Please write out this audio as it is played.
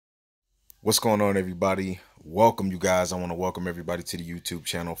What's going on, everybody? Welcome, you guys. I want to welcome everybody to the YouTube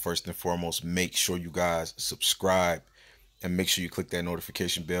channel. First and foremost, make sure you guys subscribe and make sure you click that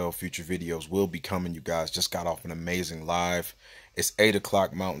notification bell. Future videos will be coming, you guys. Just got off an amazing live. It's 8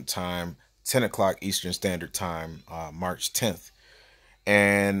 o'clock Mountain Time, 10 o'clock Eastern Standard Time, March 10th.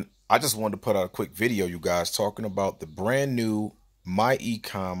 And I just wanted to put out a quick video, you guys, talking about the brand new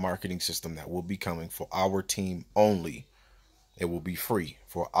MyEcon marketing system that will be coming for our team only. It will be free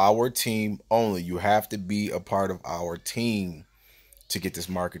for our team only. You have to be a part of our team to get this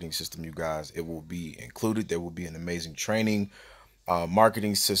marketing system, you guys. It will be included. There will be an amazing training,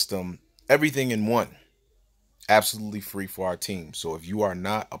 marketing system, everything in one. Absolutely free for our team. So if you are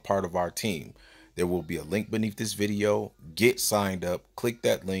not a part of our team, there will be a link beneath this video. Get signed up. Click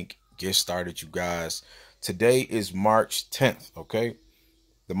that link. Get started, you guys. Today is March 10th, okay?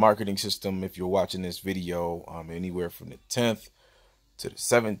 The marketing system, if you're watching this video, anywhere from the 10th to the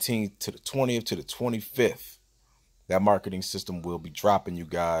 17th to the 20th to the 25th, that marketing system will be dropping, you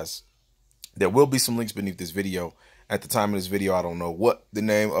guys. There will be some links beneath this video. At the time of this video, I don't know what the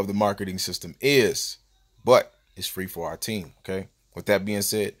name of the marketing system is, but it's free for our team, okay? With that being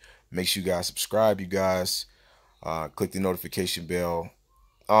said, make sure you guys subscribe, you guys. Click the notification bell.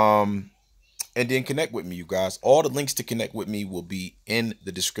 And then connect with me, you guys. All the links to connect with me will be in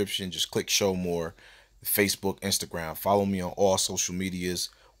the description. Just click show more. Facebook, Instagram. Follow me on all social medias.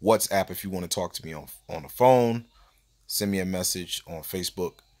 WhatsApp if you want to talk to me on the phone. Send me a message on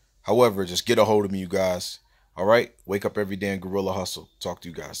Facebook. However, just get a hold of me, you guys. All right? Wake up every day and gorilla hustle. Talk to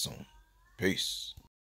you guys soon. Peace.